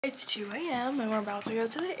It's 2 a.m. and we're about to go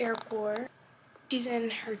to the airport. She's in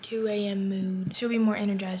her 2 a.m. mood. She'll be more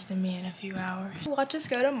energized than me in a few hours. Watch us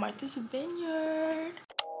go to Martha's Vineyard.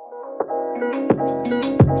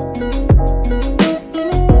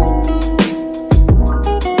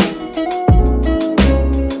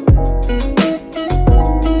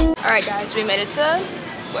 Alright guys, we made it to,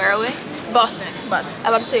 where are we? Boston. I'm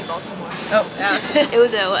about to say Baltimore. Oh. It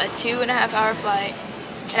was a 2.5 hour flight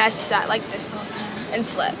and I sat like this the whole time and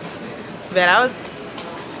slept. But I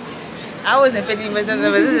was in 15 minutes,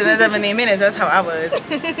 17 minutes, that's how I was.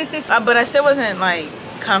 But I still wasn't like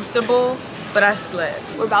comfortable, but I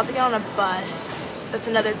slept. We're about to get on a bus. That's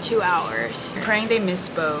another 2 hours. Praying they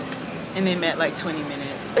misspoke and they meant like 20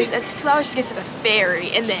 minutes. That's 2 hours to get to the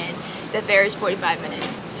ferry and then the ferry's 45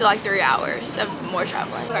 minutes. So like 3 hours of more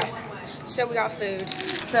traveling. Okay, so we got food.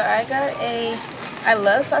 So I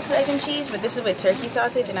love sausage, egg, and cheese, but this is with turkey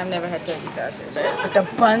sausage, and I've never had turkey sausage. But the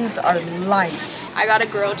buns are light. I got a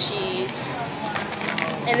grilled cheese.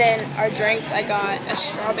 And then our drinks, I got a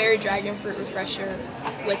strawberry dragon fruit refresher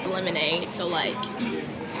with lemonade. So like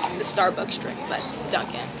the Starbucks drink, but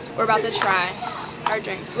Dunkin'. We're about to try our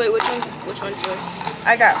drinks. Wait, which one's yours?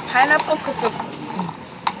 I got pineapple cocoa.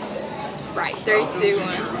 Right, 3, 2,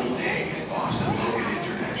 1.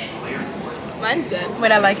 Mine's good.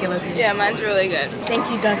 But I like it looking. Yeah, mine's really good. Thank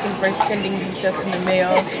you, Duncan, for sending these us in the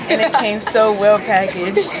mail. And it came so well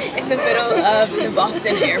packaged. In the middle of the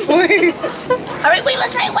Boston airport. Alright, wait,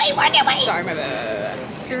 let's try it. Wait, wait. Sorry, my bad.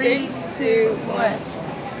 3, 2,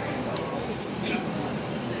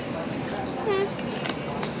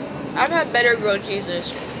 1. I've had better grilled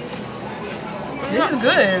cheeses. This is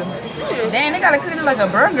good. Dang, they gotta cook it like a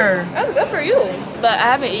burger. That's good for you. But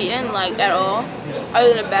I haven't eaten like at all,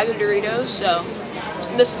 other than a bag of Doritos, so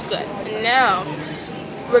this is good. And now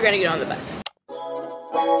we're gonna get on the bus.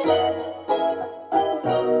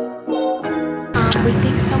 We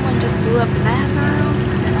think someone just blew up the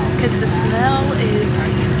bathroom because the smell is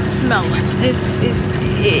smelling.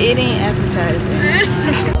 It ain't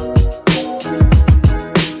appetizing.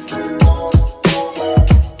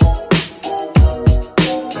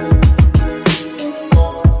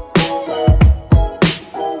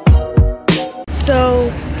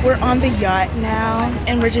 So we're on the yacht now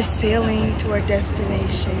and we're just sailing to our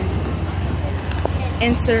destination.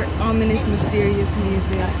 Insert ominous, mysterious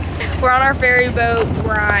music. We're on our ferry boat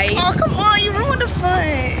ride. Oh, come on, you ruined the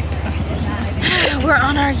fun. We're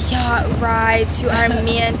on our yacht ride to our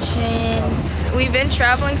mansion. We've been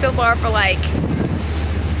traveling so far for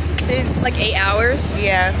since 8 hours.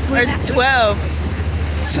 Yeah, or 12,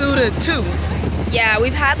 2 to 2. Yeah,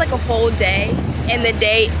 we've had like a whole day. And the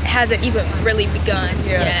day hasn't even really begun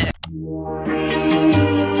yet.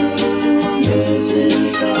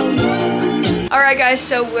 Alright guys,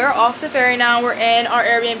 so we're off the ferry now. We're in our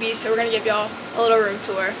Airbnb, so we're gonna give y'all a little room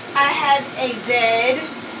tour. I have a bed.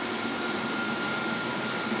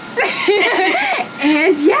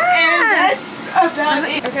 And yeah! And that's about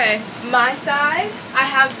it. Okay, my side, I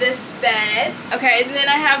have this bed. Okay, and then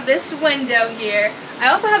I have this window here. I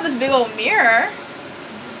also have this big old mirror.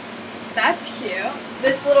 That's cute.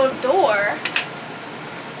 This little door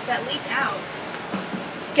that leads out.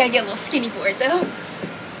 Gotta get a little skinny for it though.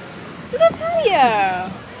 To the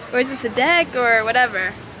patio. Or is this a deck or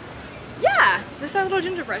whatever? Yeah, this is our little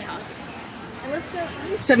gingerbread house. And let's show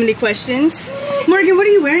 70 questions. Morgan, what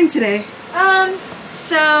are you wearing today?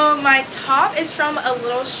 So my top is from a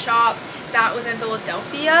little shop that was in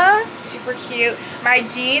Philadelphia. Super cute. My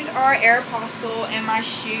jeans are Aeropostale and my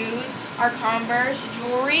shoes are Converse.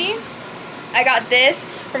 Jewelry, I got this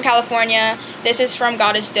from California. This is from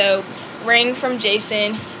God is Dope. Ring from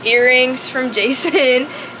Jason. Earrings from Jason.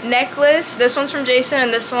 Necklace. This one's from Jason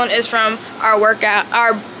and this one is from our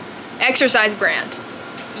exercise brand.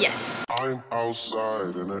 Yes. I'm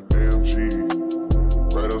outside in an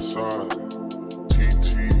AMG, right outside,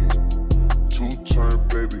 TT, 2-turn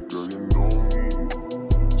baby girl, you know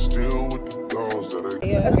me, still with the dolls that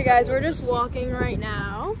I Okay guys, we're just walking right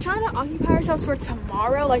now. Trying to occupy ourselves for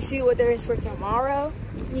tomorrow, like see what there is for tomorrow.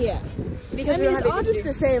 Yeah. Because I mean, it's all just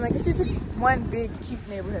the same, like it's just one big cute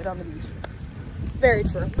neighborhood on the beach. Very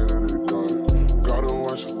true. gotta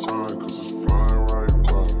watch the time cause it's flying right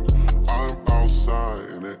by. I'm outside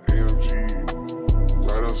in an AMG,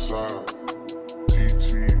 right outside, TT,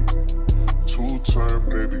 2-turn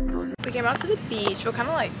baby girl. We came out to the beach. We're kind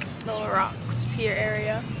of like the Little Rocks pier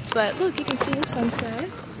area. But look, you can see the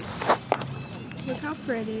sunsets. Look how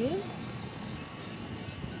pretty.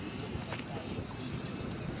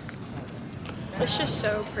 It's just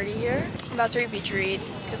so pretty here. I'm about to read beach read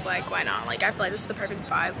because like why not? Like I feel like this is the perfect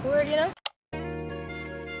vibe for it, you know?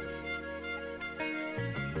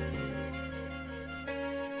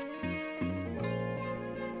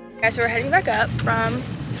 Guys, so we're heading back up from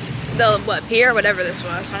the, what, pier or whatever this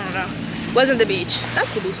was. I don't know. Wasn't the beach.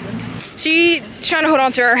 That's the beach then. She's trying to hold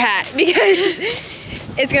on to her hat because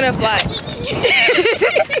it's gonna fly.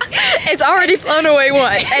 It's already flown away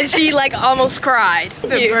once and she like almost cried.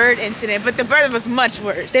 The bird incident, but the bird was much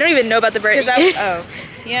worse. They don't even know about the bird. Oh,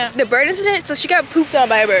 yeah. The bird incident, so she got pooped on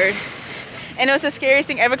by a bird. And it was the scariest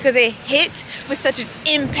thing ever because it hit with such an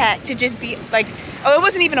impact to just be like, oh, it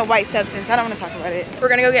wasn't even a white substance. I don't want to talk about it. We're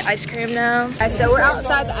gonna go get ice cream now. So we're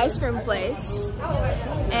outside the ice cream place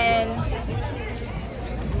and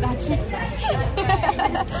that's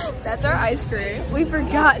that's our ice cream. We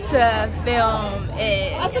forgot to film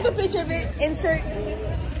it. I took a picture of it. Insert.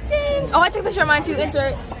 Ding. Oh, I took a picture of mine too.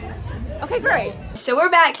 Insert. Okay, great. So we're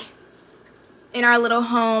back in our little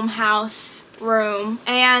home house room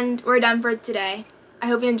and we're done for today. I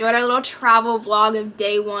hope you enjoyed our little travel vlog of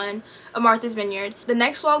day 1 of Martha's Vineyard. The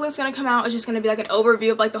next vlog that's gonna come out is just gonna be like an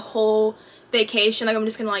overview of like the whole vacation. Like I'm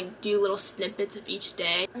just gonna like do little snippets of each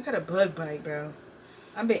day. I got a bug bite, bro.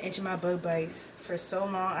 I've been itching my bug bites for so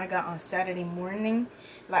long. I got on Saturday morning.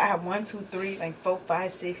 Like I have 1, 2, 3, like 4,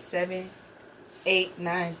 5, 6, 7, 8,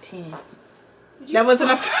 9, 10. That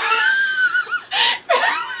wasn't a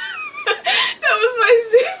that was my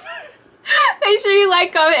zipper. Make sure you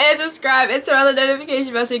like, comment, and subscribe, and turn on the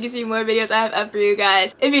notification bell so you can see more videos I have up for you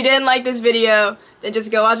guys. If you didn't like this video, then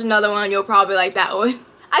just go watch another one. You'll probably like that one.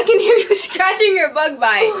 I can hear you scratching your bug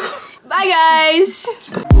bite. Bye, guys.